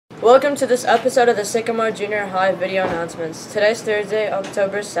Welcome to this episode of the Sycamore Junior High video announcements. Today's Thursday,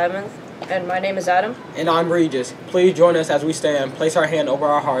 October 7th, and my name is Adam. And I'm Regis. Please join us as we stand, place our hand over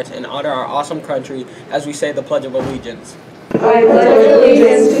our hearts, and honor our awesome country as we say the Pledge of Allegiance. I pledge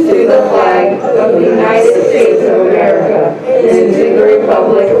allegiance to the flag of the United States of America and to the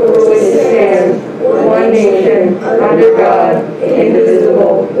republic for which it stands, one nation, under God,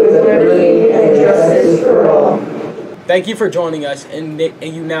 indivisible, with liberty and justice for all. Thank you for joining us, and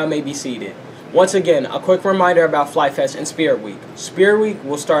you now may be seated. Once again, a quick reminder about Flight Fest and Spirit Week. Spirit Week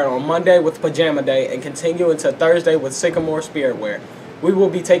will start on Monday with Pajama Day and continue into Thursday with Sycamore Spirit Wear. We will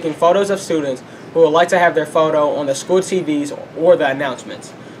be taking photos of students who would like to have their photo on the school TVs or the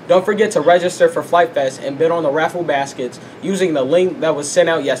announcements. Don't forget to register for Flight Fest and bid on the raffle baskets using the link that was sent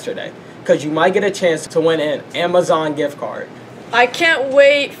out yesterday, because you might get a chance to win an Amazon gift card. I can't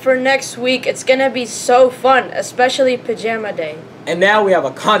wait for next week. It's gonna be so fun, especially Pajama Day. And now we have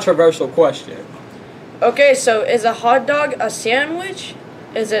a controversial question. Okay, so is a hot dog a sandwich?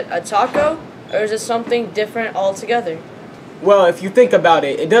 Is it a taco? Or is it something different altogether? Well, if you think about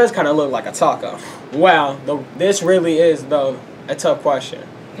it, it does kind of look like a taco. Wow, this really is, though, a tough question.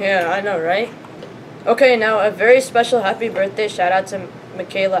 Yeah, I know, right? Okay, now a very special happy birthday shout out to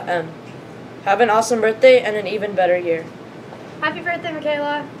Michaela M. Have an awesome birthday and an even better year. Happy birthday,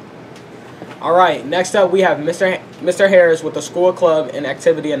 Michaela. All right, next up we have Mr. Harris with the school club and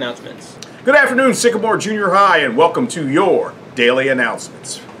activity announcements. Good afternoon, Sycamore Junior High, and welcome to your daily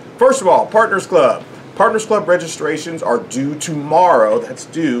announcements. First of all, Partners Club. Partners Club registrations are due tomorrow. That's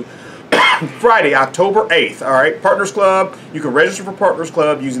due Friday, October 8th. All right, Partners Club. You can register for Partners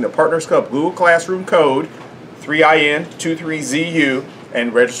Club using the Partners Club Google Classroom code 3IN23ZU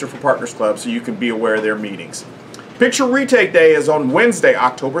and register for Partners Club so you can be aware of their meetings. Picture Retake Day is on Wednesday,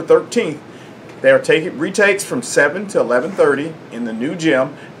 October 13th. They are taking retakes from 7 to 11:30 in the new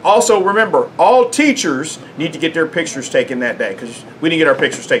gym. Also, remember, all teachers need to get their pictures taken that day, because we didn't get our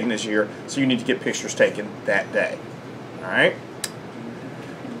pictures taken this year, so you need to get pictures taken that day. All right?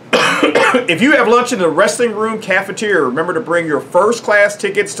 If you have lunch in the wrestling room cafeteria, remember to bring your first class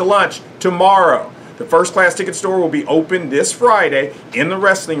tickets to lunch tomorrow. The first class ticket store will be open this Friday in the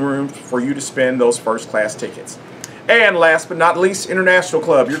wrestling room for you to spend those first class tickets. And last but not least, International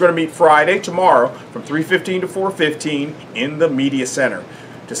Club. You're going to meet Friday, tomorrow, from 3:15 to 4:15 in the Media Center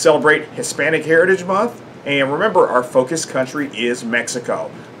to celebrate Hispanic Heritage Month. And remember, our focus country is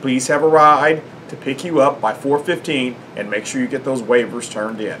Mexico. Please have a ride to pick you up by 4:15 and make sure you get those waivers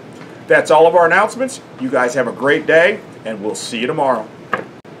turned in. That's all of our announcements. You guys have a great day, and we'll see you tomorrow.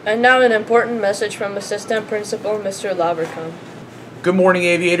 And now an important message from Assistant Principal Mr. Lavercombe. Good morning,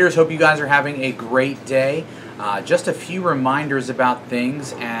 aviators. Hope you guys are having a great day. Just a few reminders about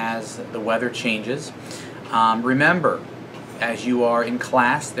things as the weather changes. Remember, as you are in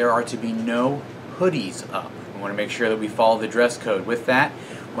class, there are to be no hoodies up. We want to make sure that we follow the dress code. With that,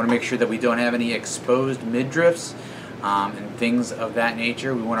 we want to make sure that we don't have any exposed midriffs and things of that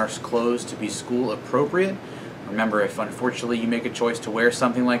nature. We want our clothes to be school appropriate. Remember, if unfortunately you make a choice to wear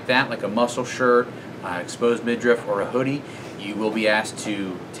something like that, like a muscle shirt, exposed midriff, or a hoodie, you will be asked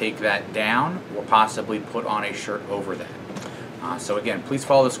to take that down or possibly put on a shirt over that. So again, please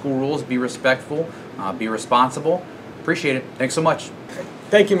follow the school rules, be respectful, be responsible. Appreciate it. Thanks so much.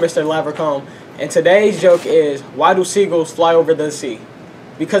 Thank you, Mr. Lavercombe. And today's joke is, why do seagulls fly over the sea?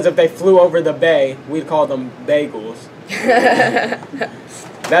 Because if they flew over the bay, we'd call them bagels.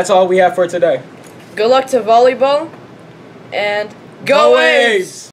 That's all we have for today. Good luck to volleyball, and go A's!